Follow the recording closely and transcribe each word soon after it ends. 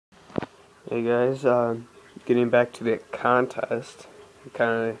Hey guys, getting back to the contest. I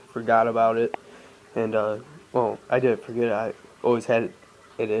kind of forgot about it, and well, I didn't forget. I always had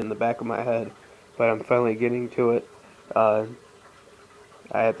it in the back of my head, but I'm finally getting to it. Uh,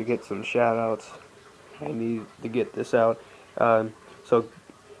 I have to get some shout outs. I need to get this out. So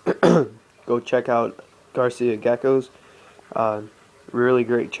go check out GarciaGeckos. Uh, really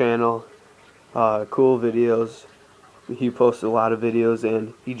great channel. Cool videos. He posts a lot of videos,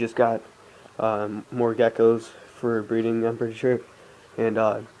 and he just got more geckos for breeding, I'm pretty sure. And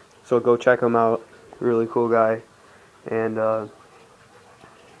so go check him out. Really cool guy. And more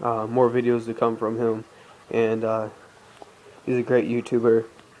videos to come from him. And he's a great YouTuber.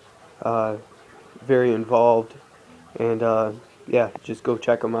 Uh, very involved. And yeah, just go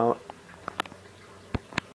check him out.